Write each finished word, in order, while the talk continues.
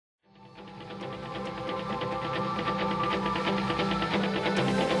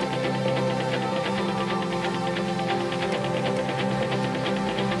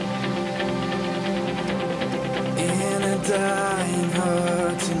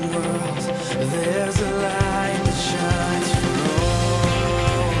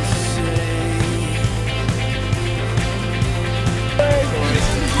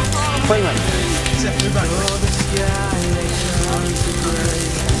Play, mate.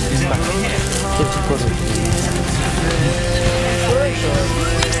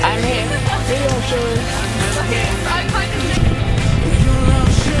 I'm here.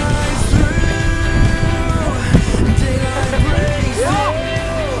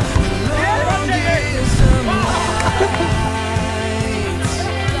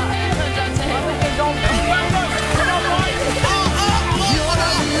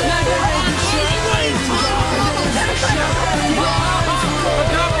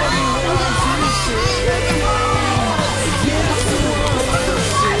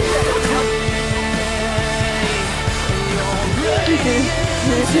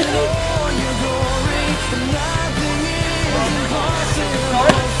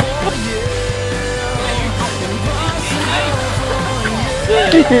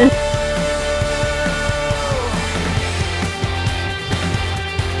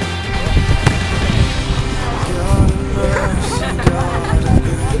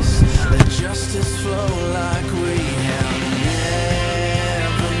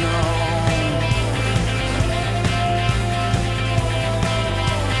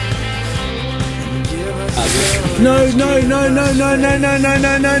 No!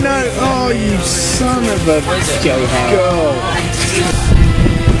 Oh, you son of a girl.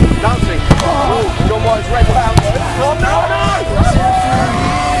 Dancing. Oh, John White's red pound. Oh,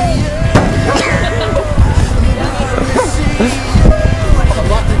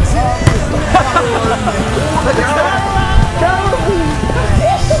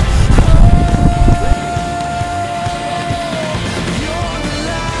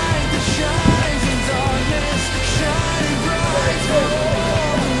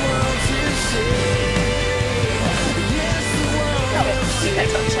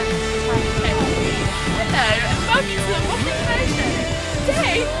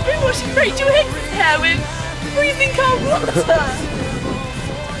 Today, we're washing Rachel Hicks' hair with freezing cold water.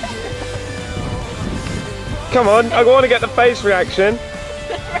 Come on, I want to get the face reaction.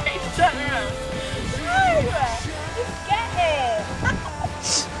 Right, turn around. No! Just get it!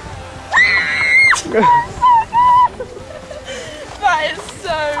 That is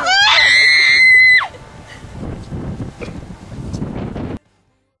so...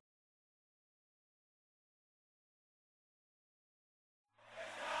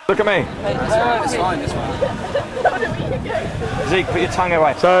 Look at me. it's fine, this one. Zeke, put your tongue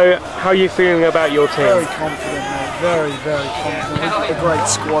away. So, how are you feeling about your team? Very confident, mate. Very confident. We've got a great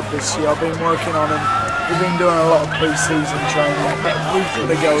squad this year. I've been working on them. We've been doing a lot of pre-season training. We've got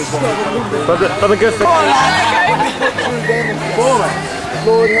to go as well. But the good thing...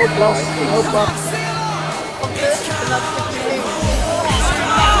 Lord, help us. Help us.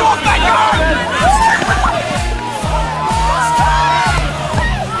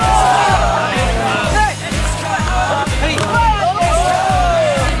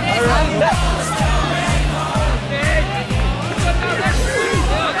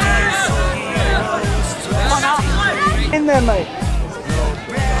 In there, mate.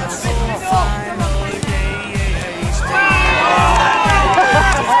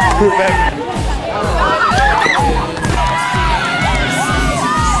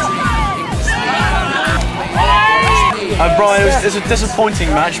 Brian, it was a disappointing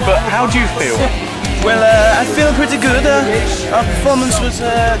match, but how do you feel? Well, I feel pretty good. Our performance was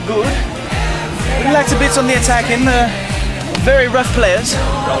good. We lacked a bit on the attacking. Very rough players.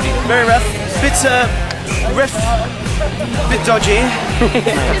 Very rough. Bit dodgy.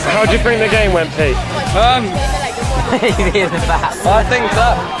 How do you think the game went, Pete? I think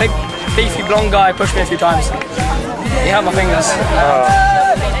that big beefy blonde guy pushed me a few times. He hurt my fingers.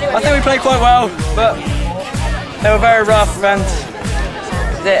 I think we played quite well, but they were very rough and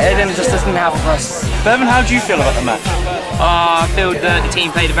it just didn't happen for us. Bevan, how do you feel about the match? I feel that the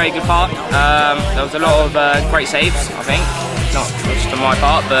team played a very good part. There was a lot of great saves, I think. Not just on my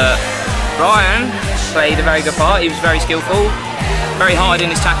part, but Brian played a very good part. He was very skillful, very hard in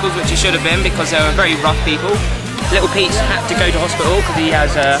his tackles, which he should have been because they were very rough people. Little Pete had to go to hospital because he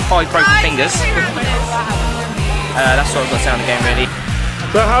has 5 broken fingers. That's what I've got to say on the game, really.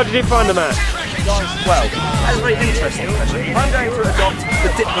 So how did you find the match? Well, that's a very interesting question. I'm going to adopt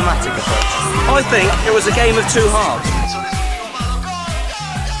the diplomatic approach. I think it was a game of two halves.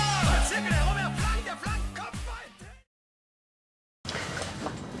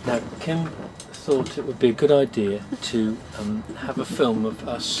 Now, Kim thought it would be a good idea to have a film of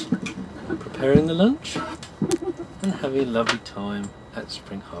us preparing the lunch and having a lovely time at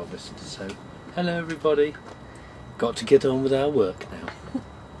Spring Harvest. So, hello everybody. Got to get on with our work now.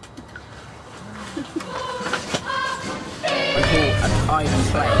 An iron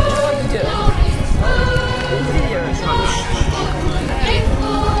plate. do it.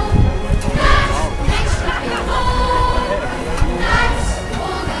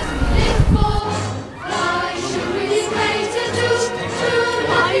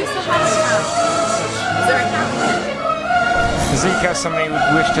 Zeke has something he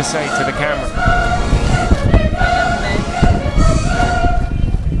would wish to say to the camera.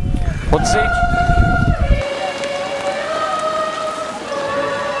 What, Zeke?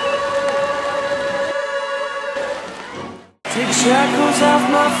 Take shackles off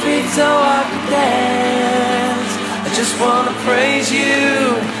my feet so I can dance. I just wanna praise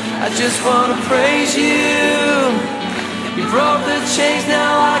you. I just wanna praise you. You broke the chains,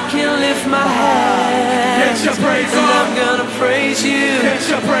 now I can lift my hands. Get your praise and on. I'm gonna praise you. Get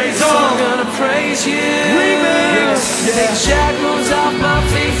your praise so on. I'm gonna praise you. Remix. Take shackles off my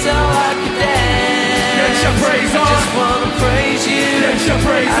feet so I can dance. Get your praise on. I just wanna praise you. Get your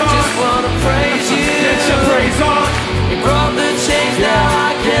praise I on. just wanna praise you. Get your praise on. You broke the chains, now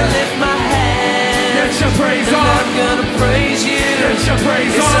I can lift my hands. Get your praise and on. I'm gonna praise you. Get your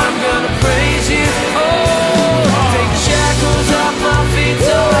praise yes, on. I'm gonna praise you. Take shackles off my feet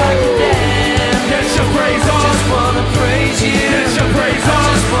so I can dance. Get your praise on. I just wanna praise you. Get your praise on.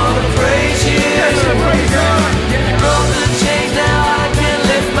 I just wanna praise you. Get your praise on. You broke the chains, now I can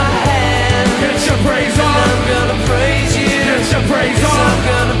lift my hands. Get your praise on. And I'm gonna praise you. Get your praise yes, on. I'm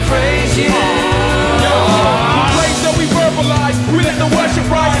gonna praise you. The praise that we verbalize, we let the worship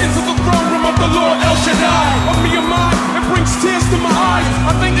rise into the throne room of the Lord El Shaddai. Of me and mine, it brings tears to my eyes.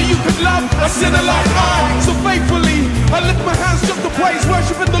 I think that you could love a sinner like I. So faithfully, I lift my hands just to praise,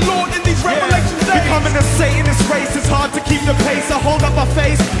 worshiping the Lord in these revelation days. Becoming a Satan in this race, it's hard to keep the pace. I hold up my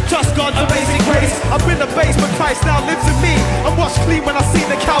face, trust God's amazing grace. I've been abased, but Christ now lives in me. I'm washed clean when I see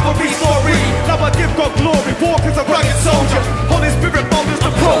the Calvary story. Now I give God glory, walk as a rugged soldier.